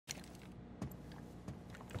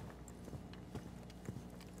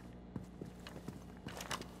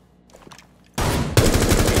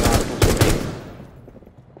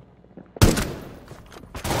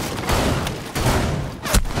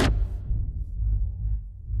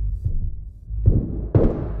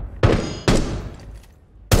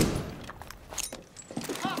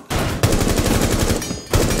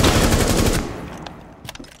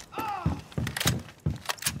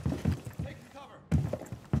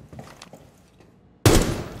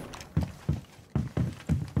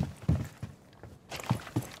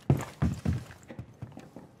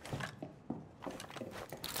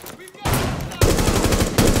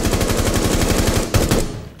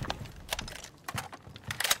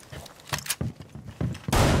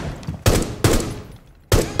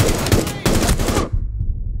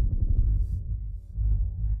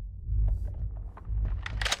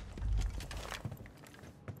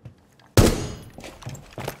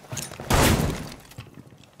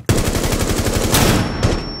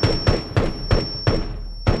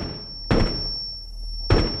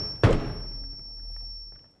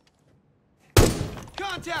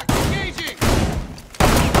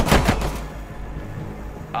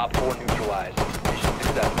Op 4 neutralized. Mission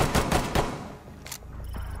successful.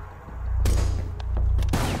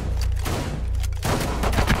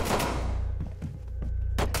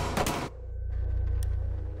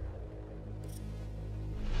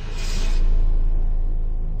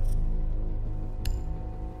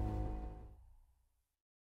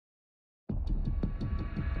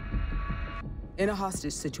 In a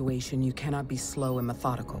hostage situation, you cannot be slow and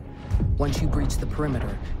methodical. Once you breach the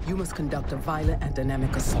perimeter, you must conduct a violent and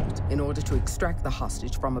dynamic assault in order to extract the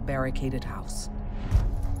hostage from a barricaded house.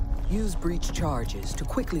 Use breach charges to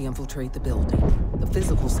quickly infiltrate the building. The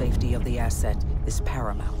physical safety of the asset is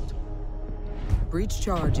paramount. Breach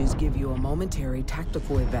charges give you a momentary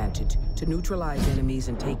tactical advantage to neutralize enemies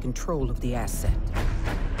and take control of the asset.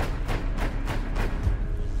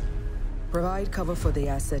 Provide cover for the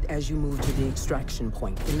asset as you move to the extraction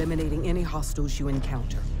point, eliminating any hostiles you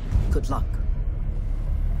encounter. Good luck.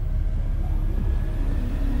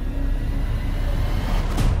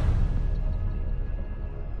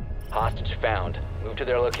 Hostage found. Move to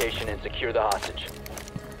their location and secure the hostage.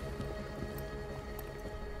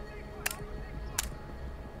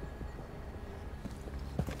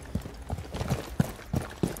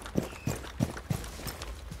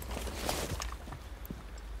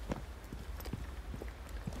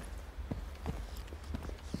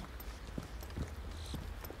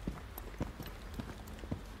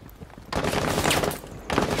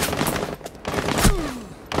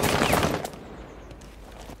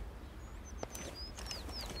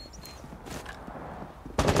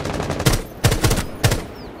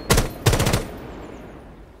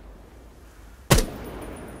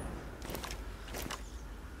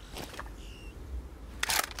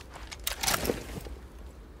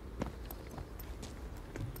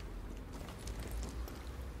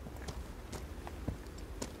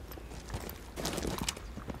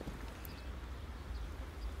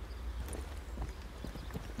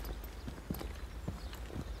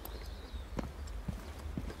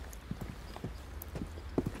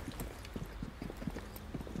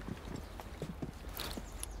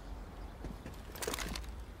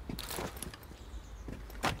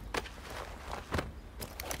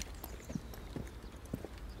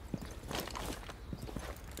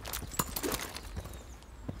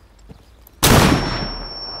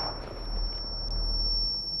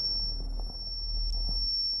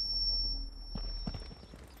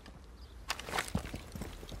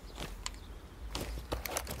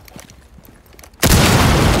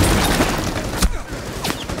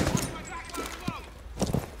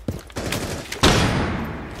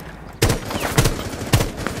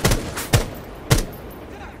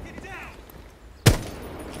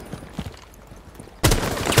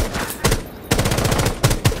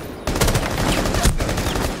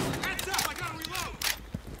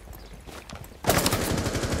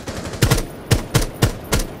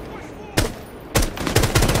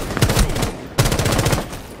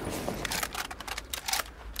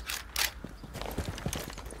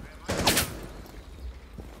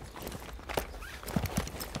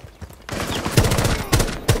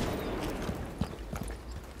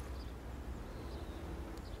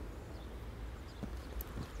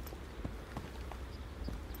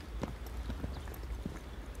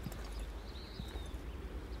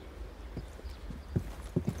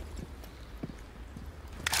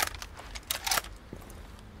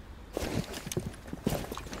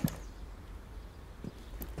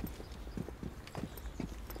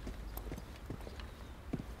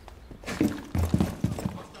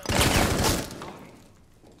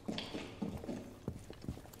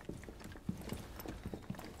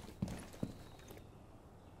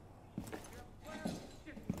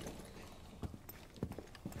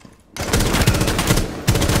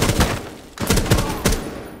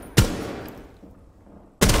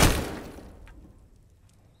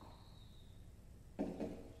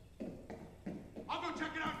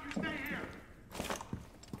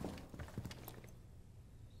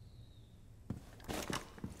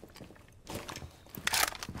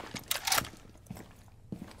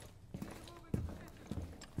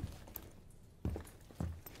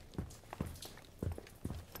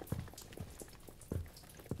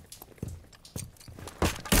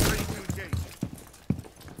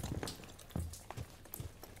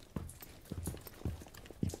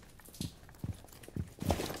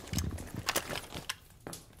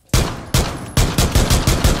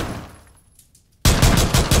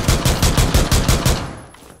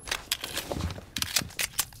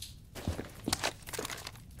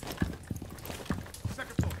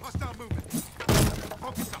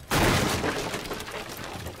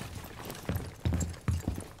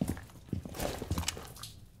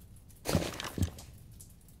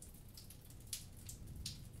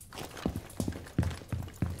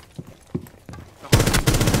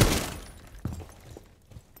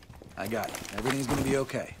 I got it. Everything's gonna be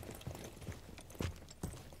okay.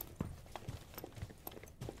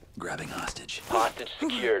 Grabbing hostage. Hostage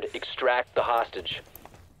secured. Extract the hostage.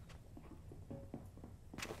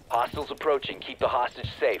 Hostiles approaching. Keep the hostage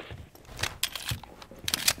safe.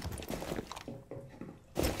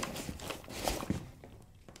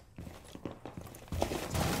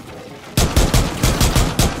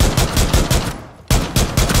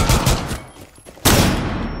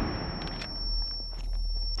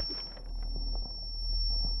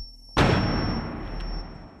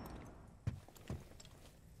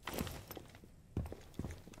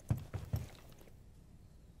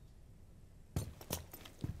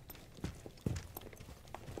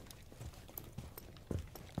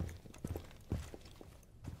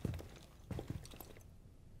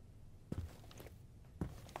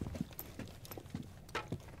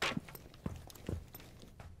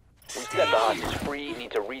 We set the hostage free.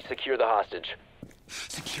 Need to re-secure the hostage.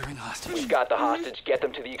 Securing hostage. We've got the hostage. Get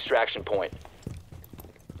them to the extraction point.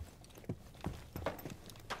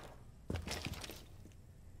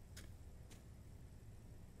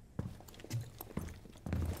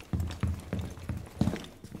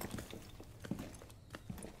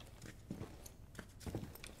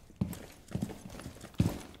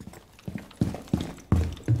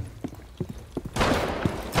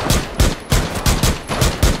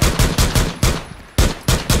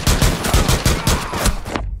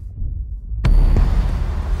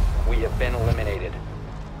 We have been eliminated.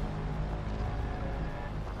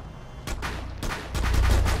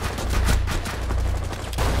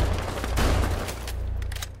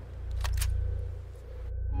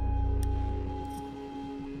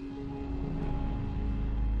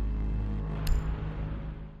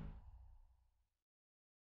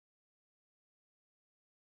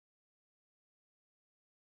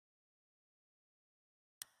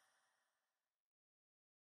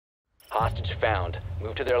 Hostage found.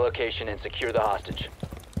 Move to their location and secure the hostage.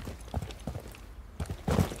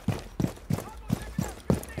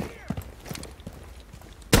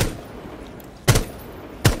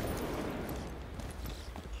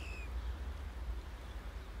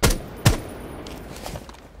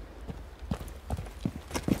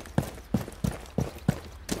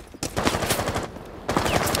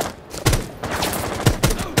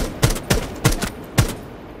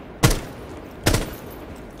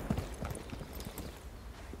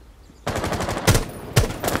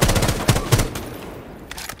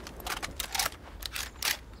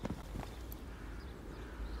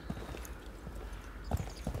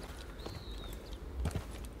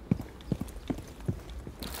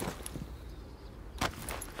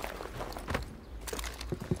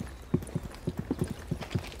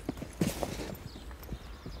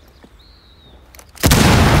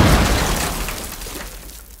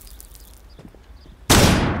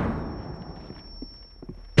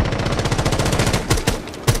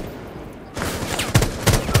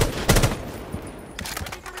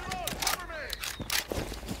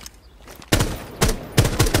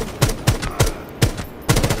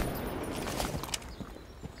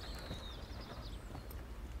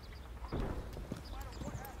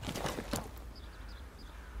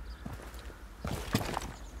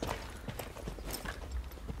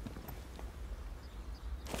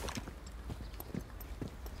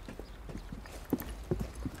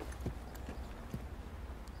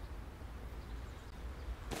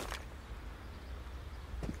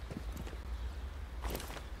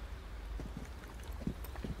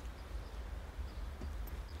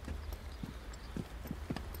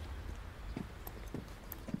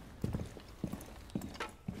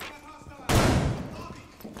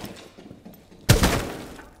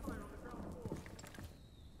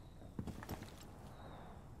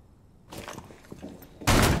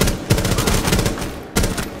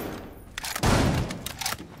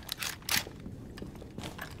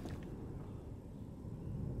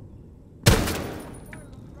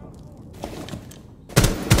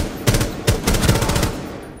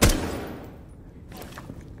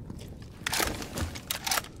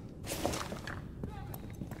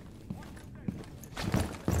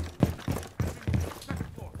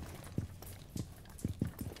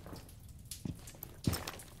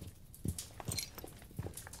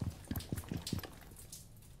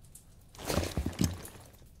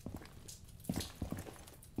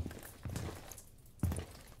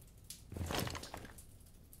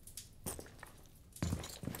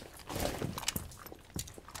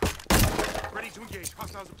 To engage.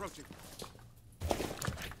 Hostiles approaching.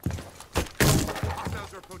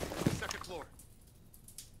 Hostiles are approaching from the second floor.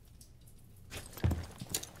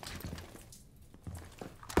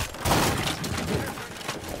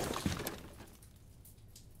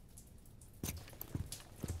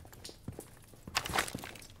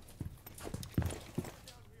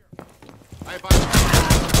 I advise.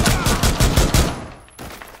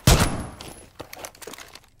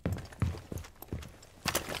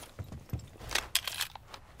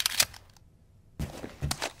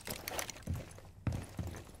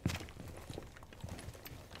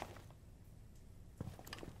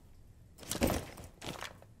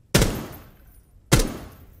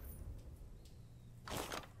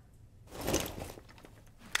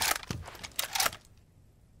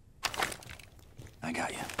 I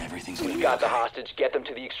got you. Everything's gonna We've be got the okay. hostage. Get them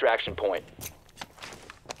to the extraction point.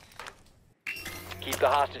 Keep the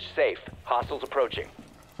hostage safe. Hostiles approaching.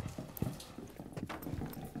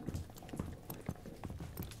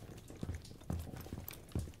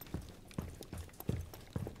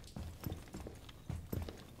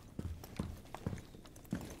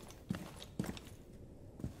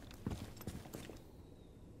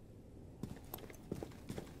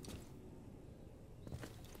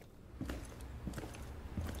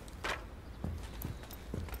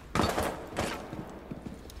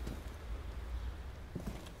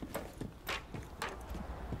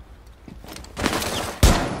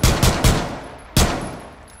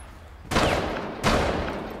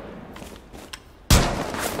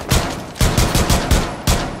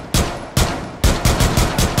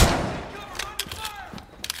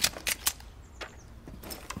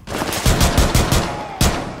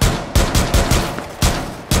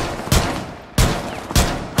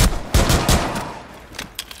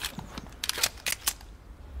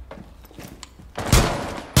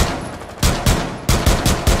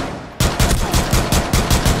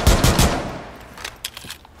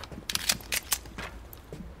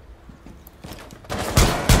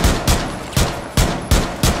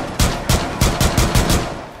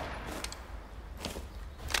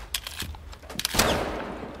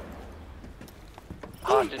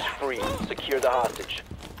 Hostage free. Secure the hostage.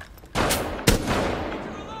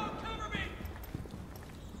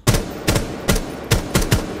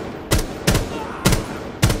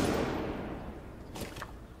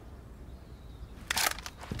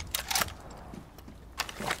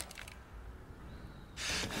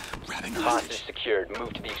 Grabbing the Hostage hostage. secured.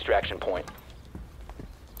 Move to the extraction point.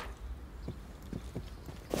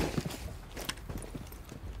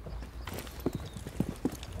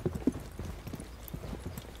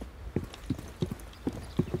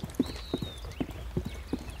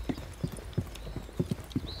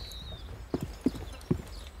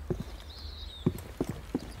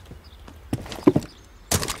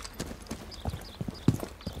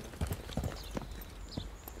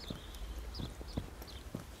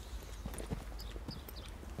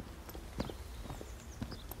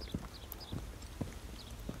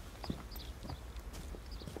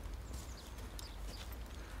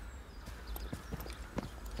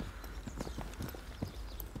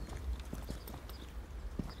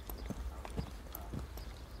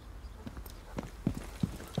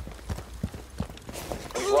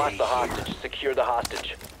 We've lost the hostage. Secure the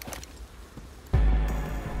hostage.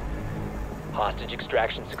 Hostage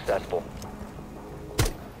extraction successful.